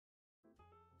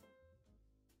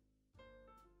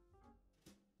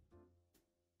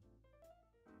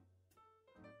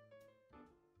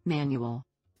manual,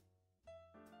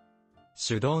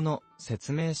 手動の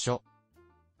説明書、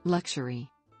 luxury,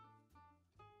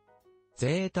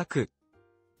 贅沢、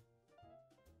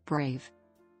 brave,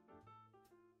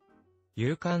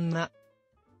 勇敢な、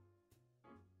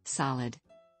 solid,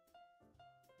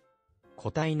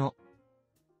 個体の、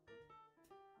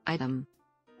 item,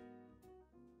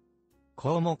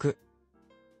 項目、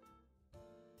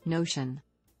 notion,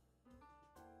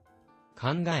 考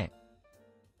え、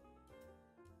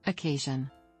 occasion,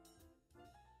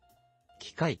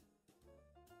 機会、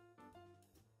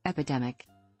 epidemic,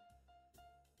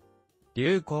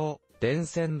 流行、伝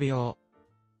染病、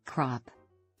 crop,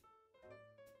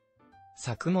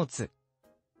 作物、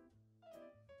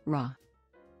 raw,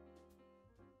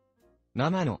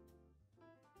 生の、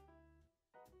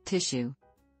 tissue,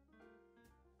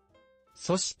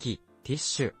 組織、ティッ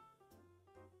シュ、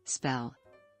 spell,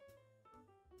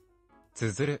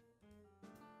 綴る、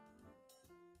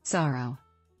 sorrow,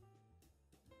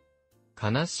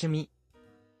 悲しみ、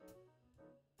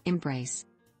 embrace,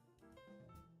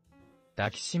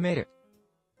 抱きしめる、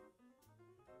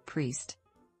 priest,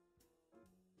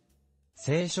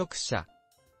 聖職者、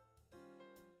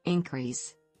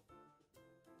 increase,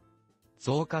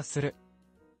 増加する、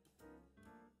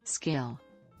 skill,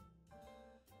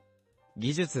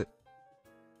 技術、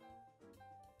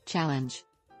 challenge,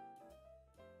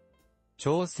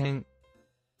 挑戦、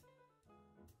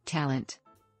 talent,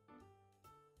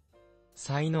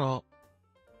 才能、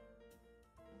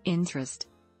 interest,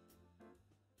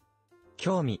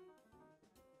 興味、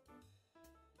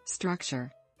 structure,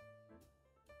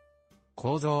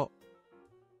 構造、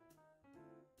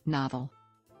 novel,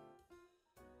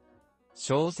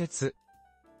 小説、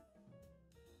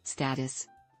 status,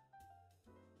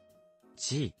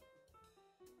 地位、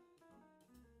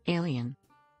 alien,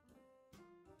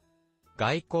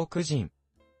 外国人、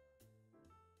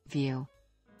 view,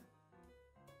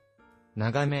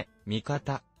 眺め、見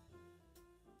方、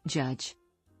 judge,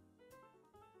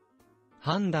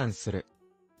 判断する、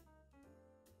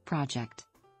 project,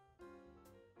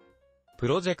 プ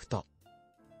ロジェクト、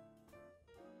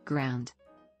 ground,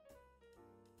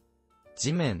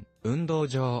 地面、運動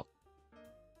場、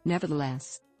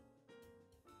 nevertheless,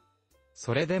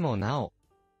 それでもなお、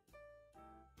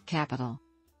 capital,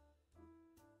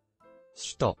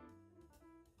 首都、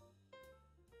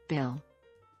 bill,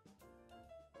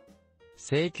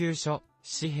 請求書、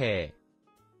紙幣、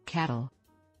 cattle,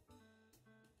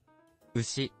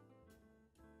 牛、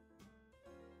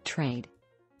 trade,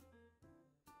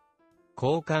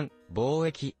 交換、貿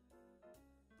易、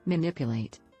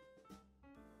 manipulate,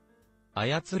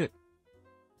 操る、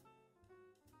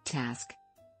 task,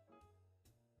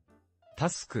 タ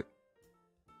スク、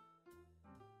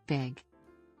 beg,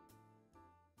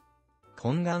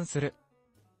 懇願する、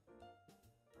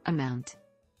 amount,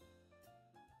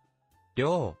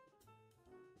 量、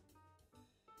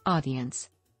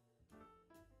 audience,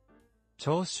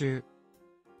 徴収、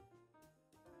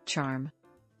 charm,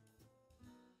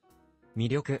 魅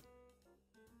力、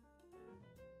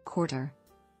 quarter,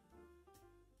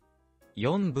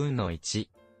 4分の1、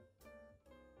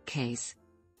 case,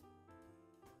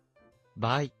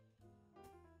 倍、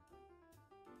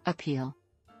 appeal,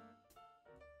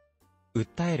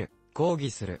 訴える、抗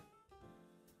議する、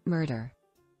 murder,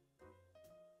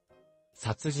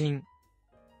 殺人、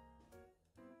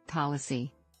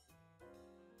 policy,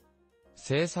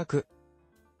 政策、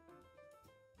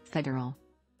 federal,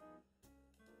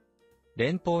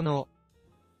 連邦の、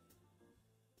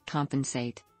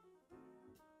 compensate,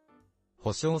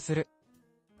 保証する、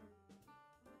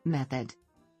 method,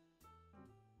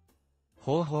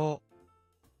 方法、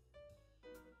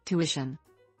 tuition,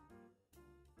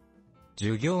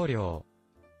 授業料、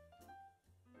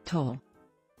 toll,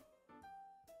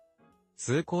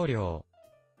 通行料、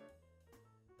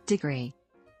 degree,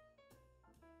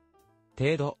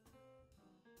 程度、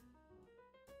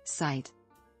 sight,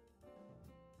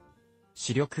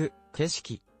 視力、景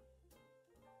色、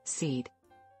 seed,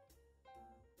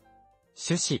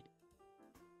 種子、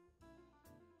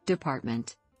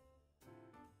 department,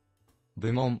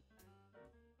 部門、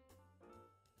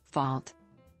 fault,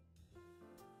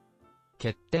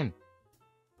 欠点、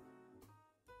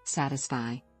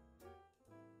 satisfy,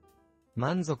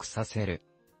 満足させる、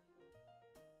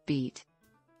 beat,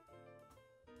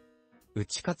 打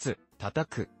ち勝つ、叩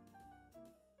く、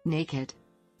 naked,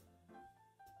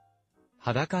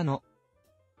 裸の、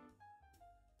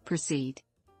 proceed,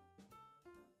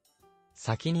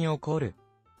 先に起こる、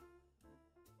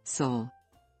 soul,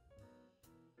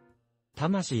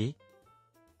 魂、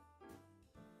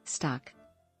 stock,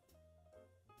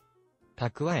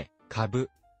 蓄え、株、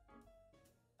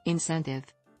incentive,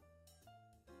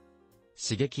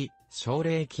 刺激、奨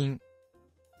励金、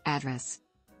 address,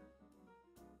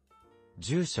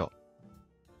 住所、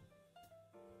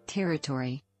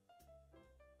 territory,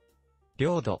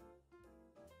 領土、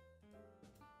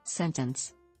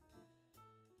 sentence,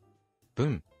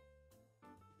 文、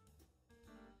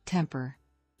 temper,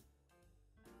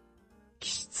 気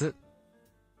質、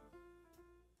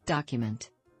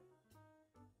 document,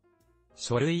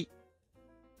 書類、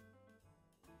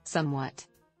 somewhat,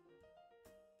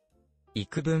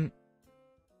 幾分、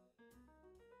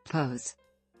 pose,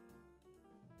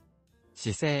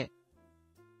 姿勢、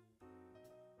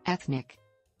 ethnic,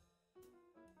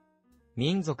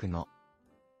 民族の、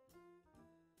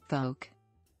 folk,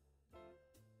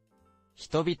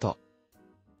 人々、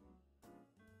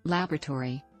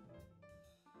 laboratory,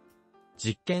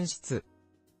 実験室、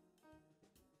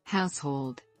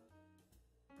 household,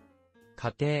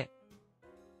 家庭、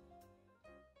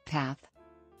 path,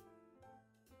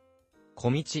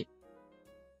 小道、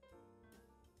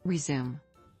 resume,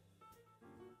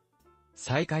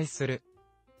 再開する、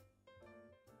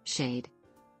 shade,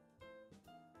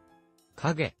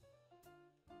 影、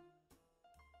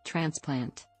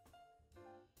 transplant,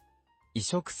 移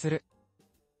植する、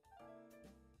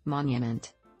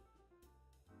 monument,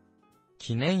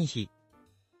 記念碑、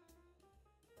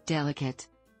 delicate,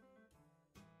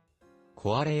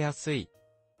 壊れやすい、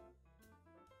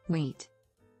 wheat,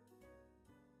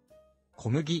 小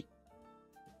麦、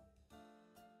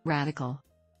 radical,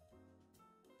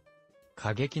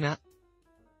 過激な、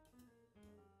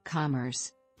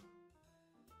 commerce,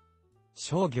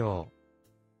 商業、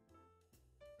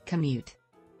 commute,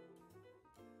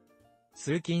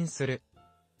 通勤する、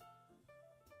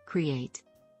 create,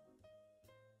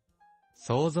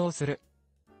 想像する、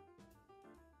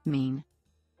 mean,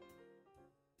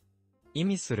 意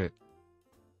味する、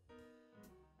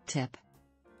 tip,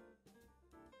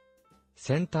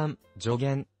 先端、助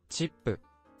言、チップ、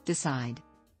 decide,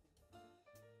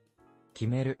 決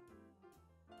める、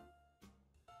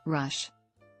 rush,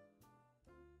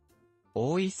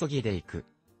 大急ぎで行く、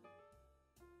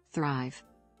 thrive,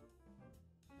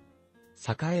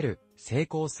 栄える、成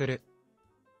功する、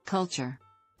 culture,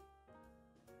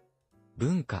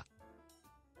 文化、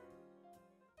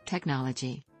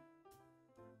 technology,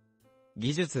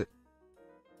 技術、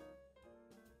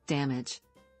 damage,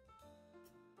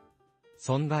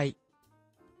 損害、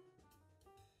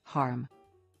 harm,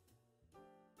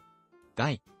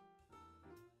 害、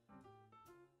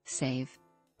 save,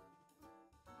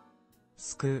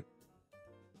 救う、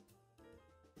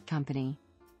 company,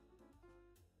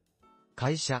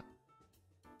 会社、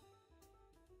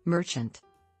 merchant,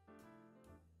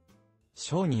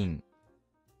 商人、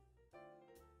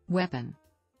 weapon,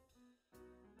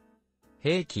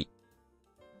 兵器、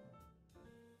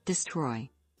 destroy,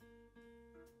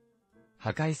 破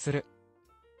壊する、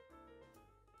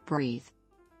 breathe,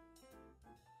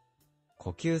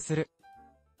 呼吸する、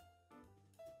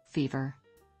 fever,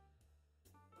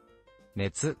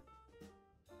 熱、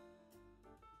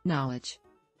 knowledge,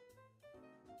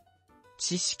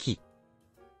 知識、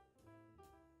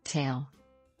 tale,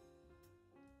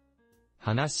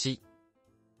 話、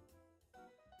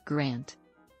 grant,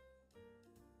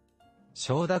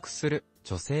 承諾する、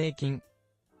助成金、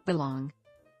 belong,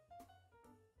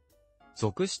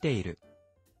 属している、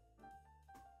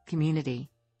 community,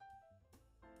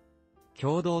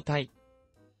 共同体、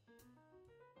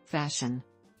 fashion,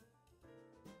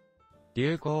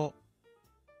 流行、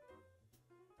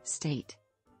 state,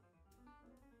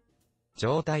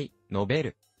 状態、述べ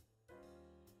る、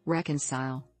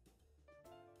 reconcile,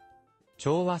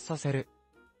 調和させる、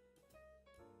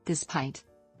 despite,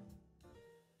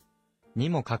 に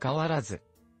もかかわらず、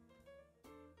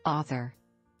 author,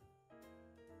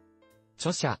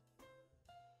 著者、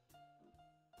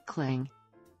 cling,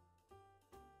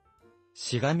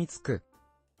 しがみつく、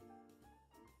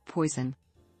 poison,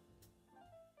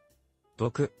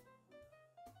 毒、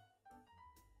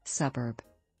 suburb,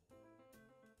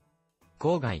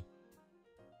 郊外、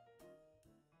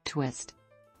 twist,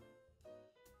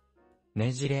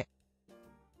 ねじれ、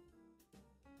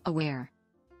 aware,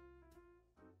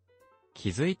 気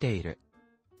づいている、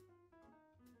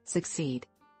 succeed,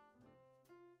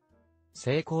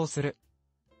 成功する、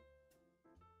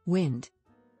 wind,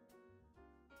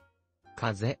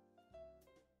 風、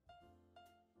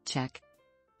 check,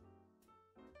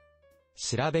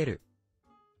 調べる、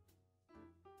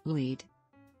 lead,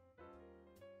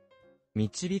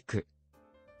 導く、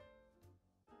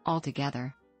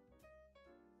 altogether,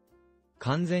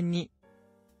 完全に、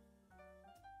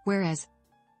 whereas,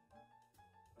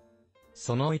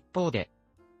 その一方で、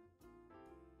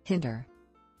hinder,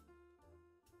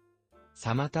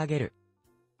 妨げる、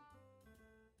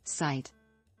 site,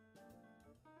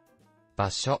 場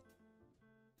所、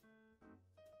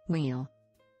 wheel,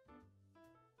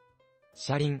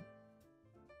 車輪、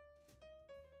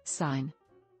 sign,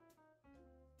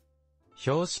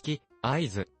 標識、合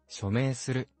図、署名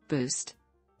する、 boost,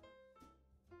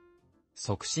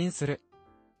 促進する、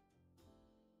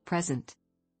 present,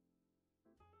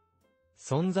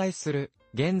 存在する、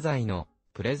現在の、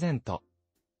プレゼント、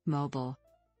 mobile,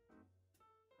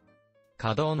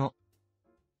 稼働の、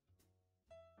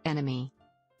 enemy,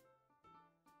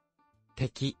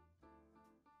 敵、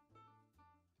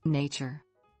 nature,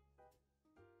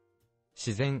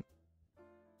 自然、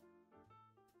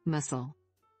 muscle,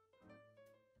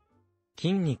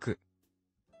 筋肉、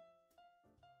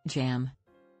 jam,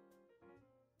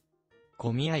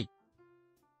 混み合い、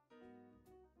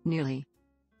 nearly,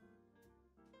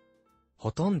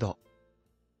 ほとんど、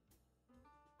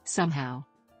 somehow,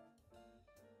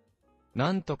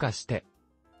 なんとかして、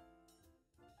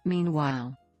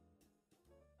 meanwhile,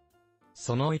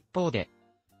 その一方で、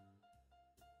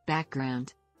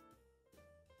 background,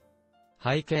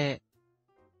 背景、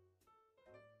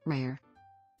 rare,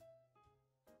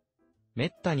 め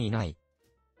ったにない、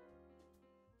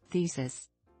 thesis,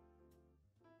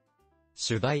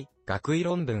 主題、学位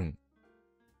論文、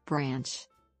 branch,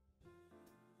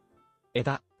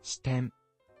 枝、視点、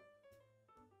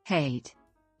 hate,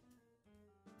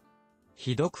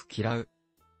 ひどく嫌う、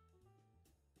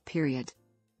 period,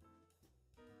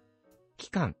 期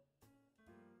間、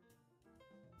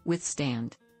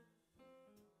 withstand,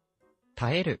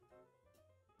 耐える、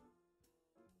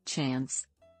 chance,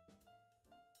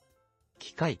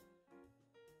 機会、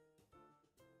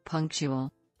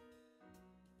 punctual,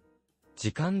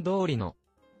 時間通りの、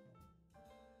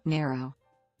 narrow,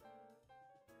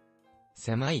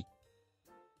 狭い、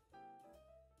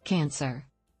 cancer,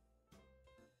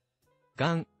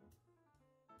 がん、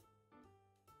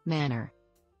 manner,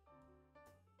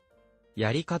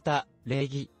 やり方、礼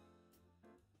儀、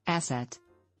 asset,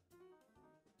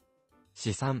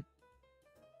 資産、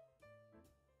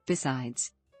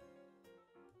 besides,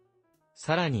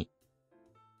 さらに、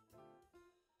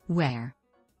 where,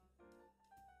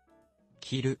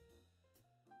 着る、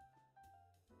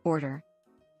 order,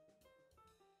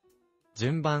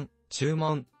 順番、注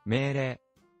文、命令、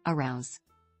 arouse,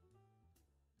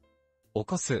 起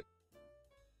こす、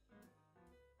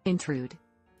 intrude,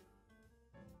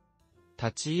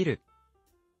 立ち入る、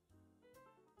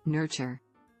 nurture,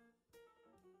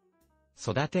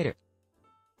 育てる、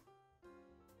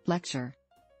 lecture,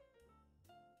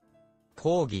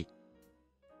 講義、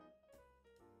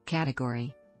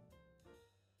 category,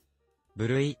 部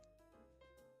類、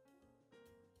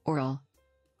 oral,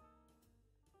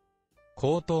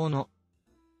 口頭の、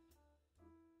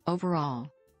 overall,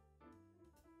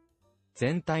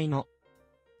 全体の、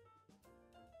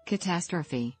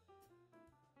 catastrophe,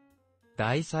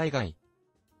 大災害、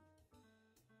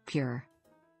 pure,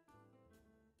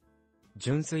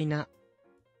 純粋な、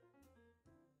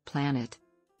 planet,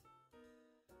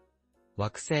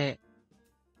 惑星、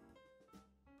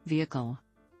 vehicle,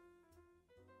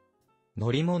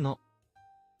 乗り物、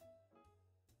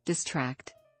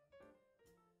 distract,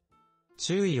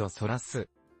 注意をそらす、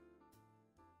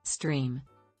 stream,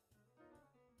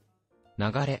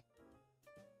 流れ、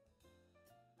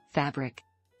 fabric,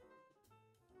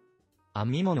 編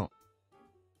み物、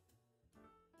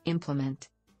 implement,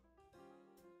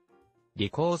 履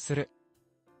行する、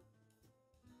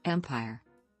 empire,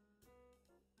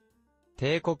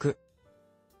 帝国、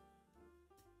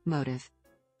 motive,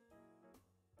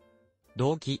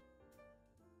 動機、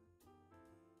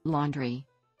 laundry,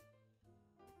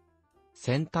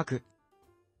 洗濯、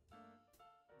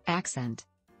 accent,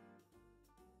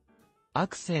 ア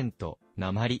クセント、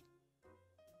なまり、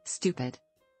 stupid,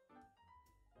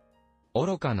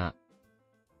 愚かな、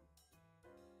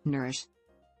 nourish,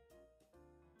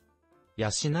 養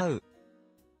う、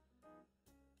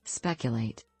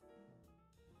 speculate,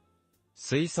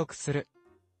 推測する、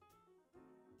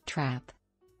 trap,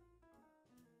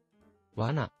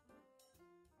 罠、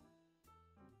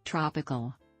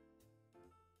 tropical,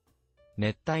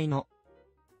 熱帯の、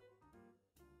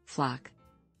 flock,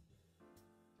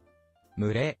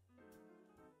 群れ、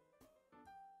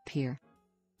 peer,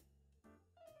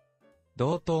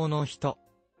 同等の人、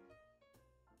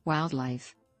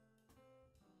 wildlife,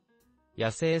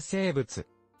 野生生物、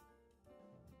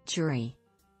 jury,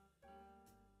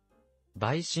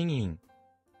 陪審員、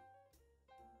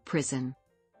 prison,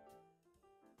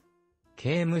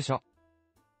 刑務所、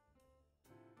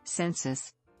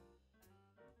 census,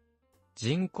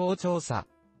 人口調査、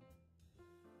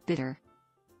bitter,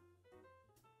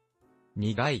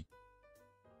 苦い、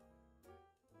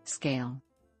 scale,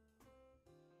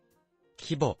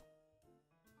 規模、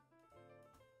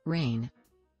 rain,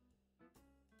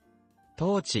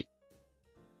 統治、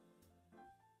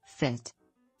 fit,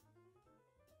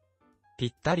 ぴ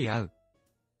ったり合う、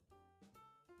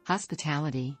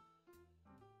 hospitality,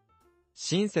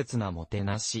 親切なもて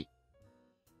なし、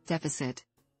 deficit,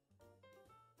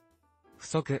 不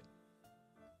足、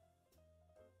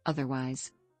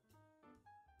 otherwise,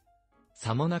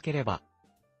 さもなければ、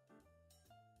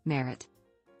 merit,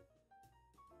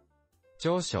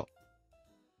 長所、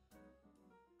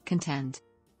 contend,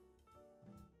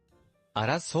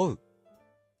 争う、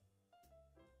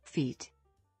 feat,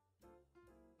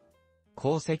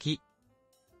 功績、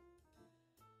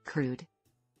 crude,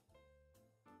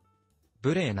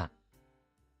 無礼な、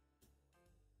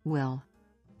 will,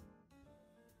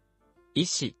 意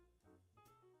思、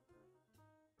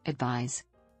 advise,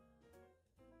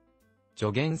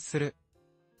 助言する、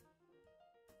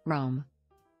 roam,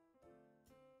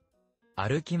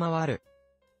 歩き回る、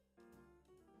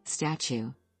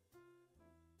 statue,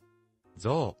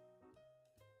 像、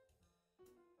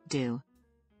 do,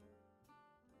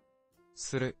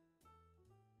 する、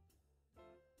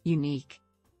 unique,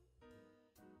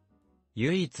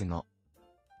 唯一の、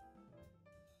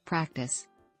 practice,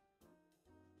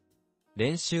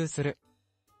 練習する、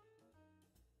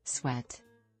 sweat,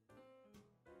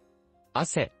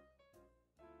 汗、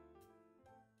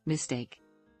 mistake,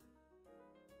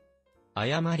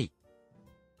 誤り、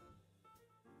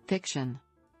 fiction,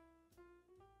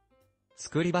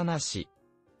 作り話、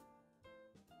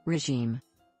 regime,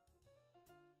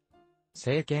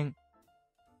 政権、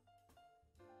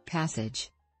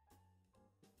 passage,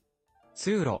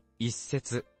 通路、一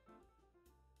節、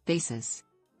 basis,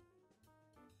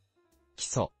 基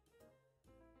礎、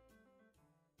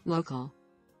 local,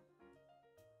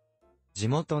 地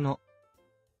元の、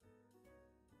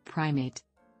 primate,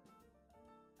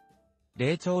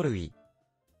 霊長類、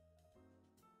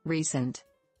 recent,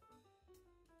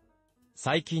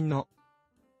 最近の、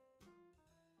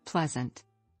 pleasant,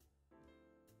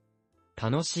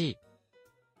 楽しい、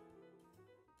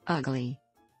 ugly,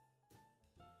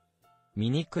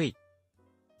 醜い、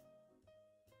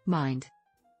 mind,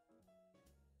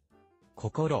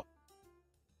 心、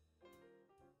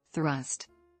 thrust,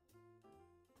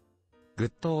 ぐっ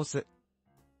と押す、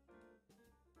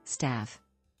 staff,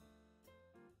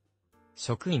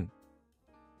 職員、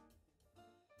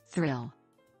 thrill,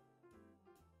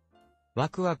 ワ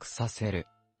クワクさせる、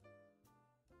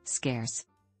 scarce,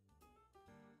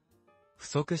 不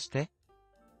足して、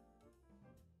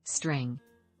 string,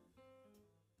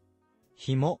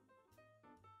 紐、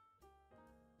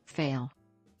 fail,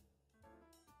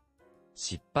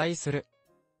 失敗する、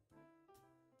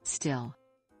 still,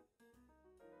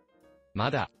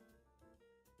 まだ、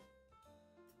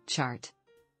 chart,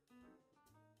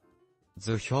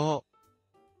 図表、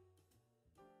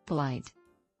 polite,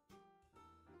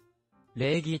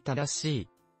 礼儀正しい、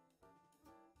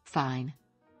 fine,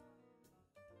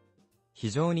 非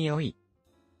常に良い、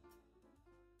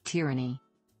 tyranny,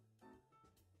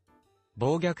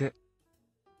 暴虐、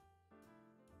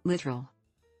 literal,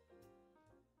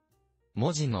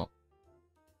 文字の、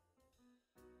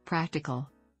 practical,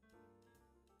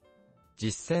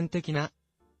 実践的な、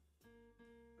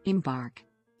 embark,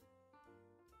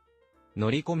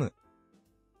 乗り込む、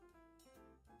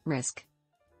 risk,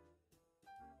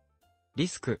 リ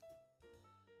スク、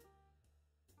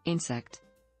 insect,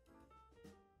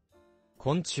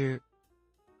 昆虫、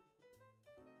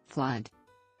 flood,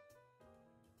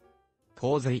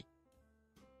 洪水、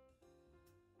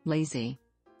 lazy,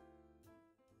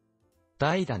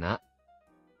 大だな、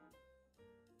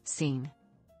 scene,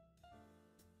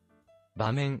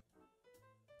 場面、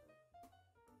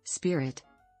 spirit,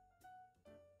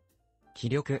 気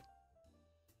力、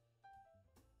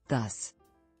 thus,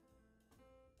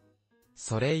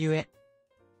 それゆえ、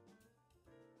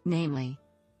 namely,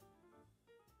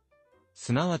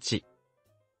 すなわち、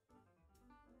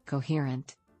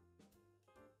 coherent,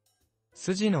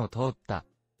 筋の通った、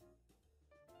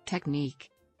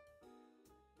 technique,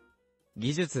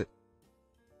 技術、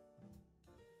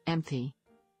 empty,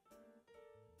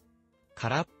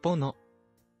 空っぽの、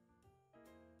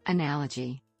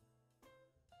 analogy,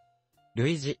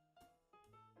 類似、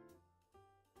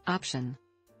 option,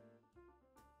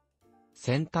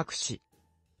 選択肢、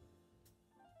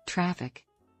 traffic,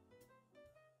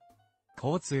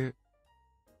 交通、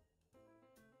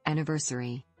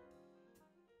 anniversary,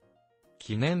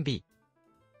 記念日、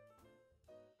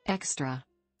 extra,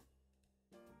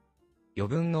 余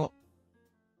分の、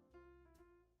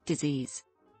disease,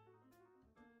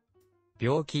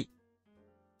 病気、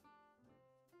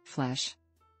 flesh,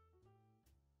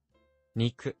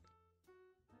 肉、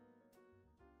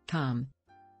 calm,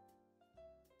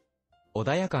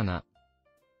 穏やかな、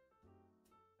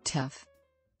 tough,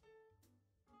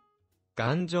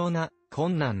 頑丈な、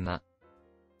困難な、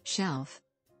 shelf,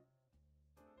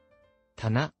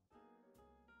 棚、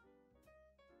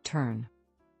 turn,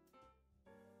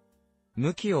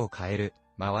 向きを変える、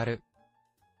回る、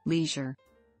 leisure,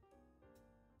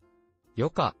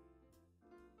 余暇、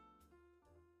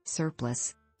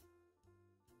 surplus,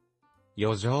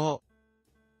 余剰、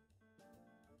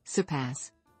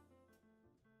 surpass,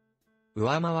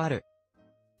 上回る、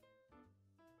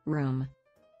 room,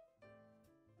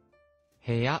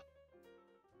 部屋、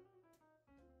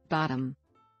 bottom,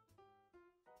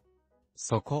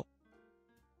 底、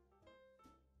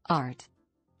 art,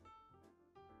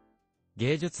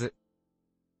 芸術、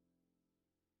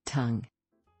 tongue,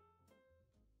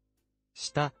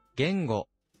 舌、言語、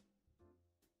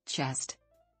 chest,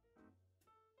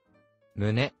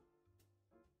 胸、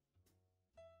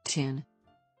 tune,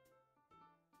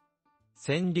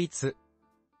 旋律、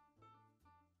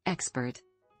 expert,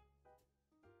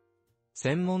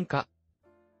 専門家、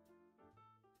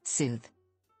 soothe,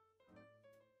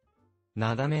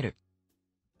 なだめる、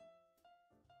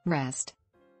 rest,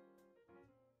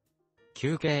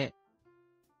 休憩、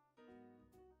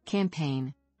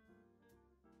 campaign,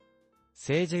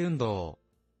 政治運動、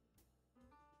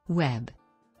 web,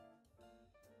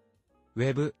 ウ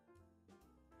ェブ、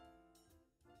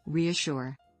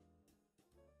 reassure,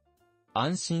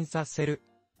 安心させる、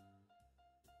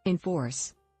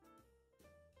 enforce,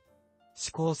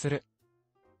 施行する、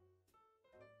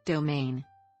 domain,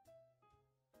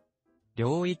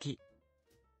 領域、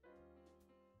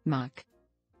 mock,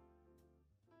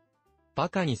 バ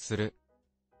カにする、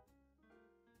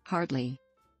 hardly,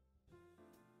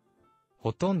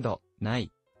 ほとんど、な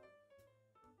い、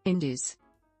 induce,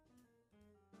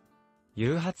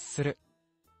 誘発する、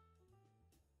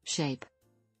 shape,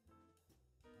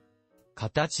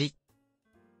 形、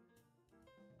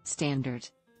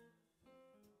 standard,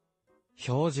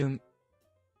 標準、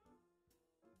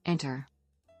 enter,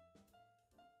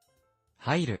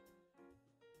 入る、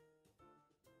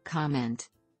 comment,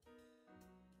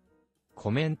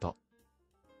 コメント、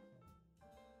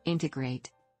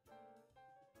 integrate,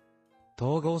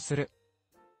 統合する、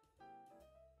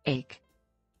 ache,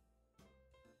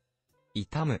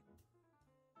 痛む、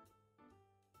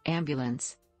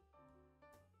 ambulance,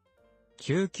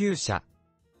 救急車、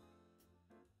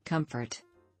 comfort,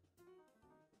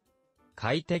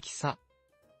 快適さ、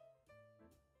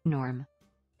 norm,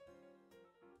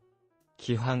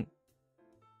 規範、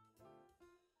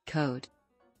 code,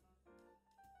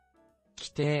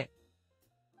 規定、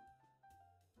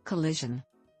 collision,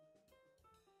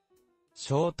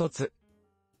 衝突、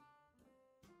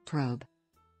 probe,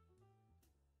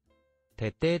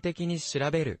 徹底的に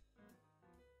調べる、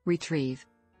 retrieve,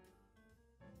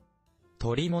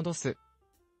 取り戻す、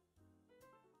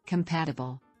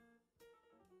 compatible,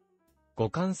 互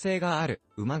換性がある、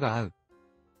馬が合う、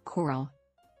 choral,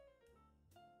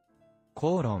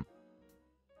 口論、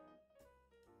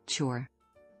 chore,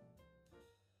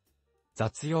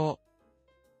 雑用、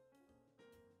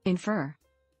 infer,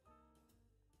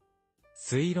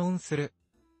 推論する、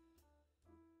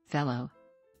 fellow,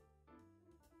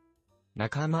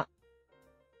 仲間、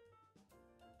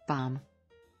 bomb,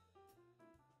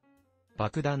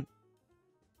 爆弾、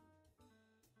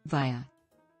 via,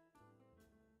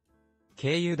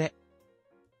 経由で、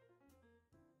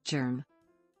 germ,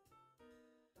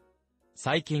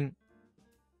 細菌、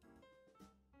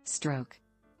 stroke,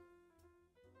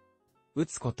 打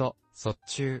つこと、卒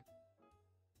中、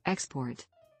 export,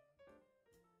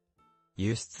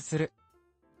 輸出する、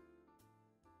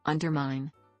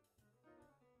 undermine,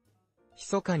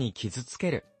 密かに傷つ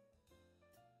ける、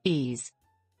 ease,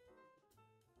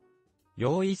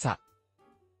 容易さ、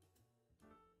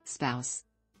 spouse,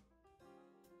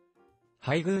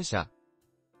 配偶者、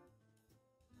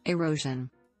 erosion,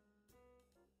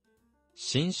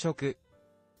 侵食、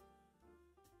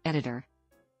 editor,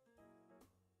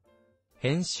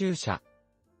 編集者、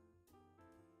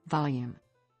 volume,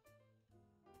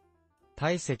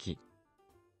 体積、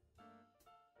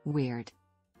 weird,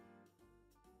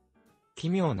 奇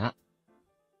妙な、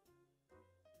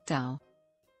 dull,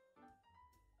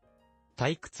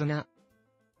 退屈な、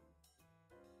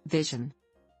 vision,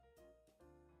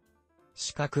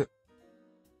 視覚、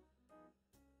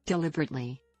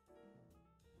 deliberately,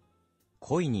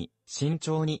 故意に、慎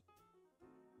重に、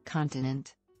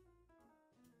 continent,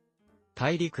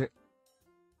 大陸、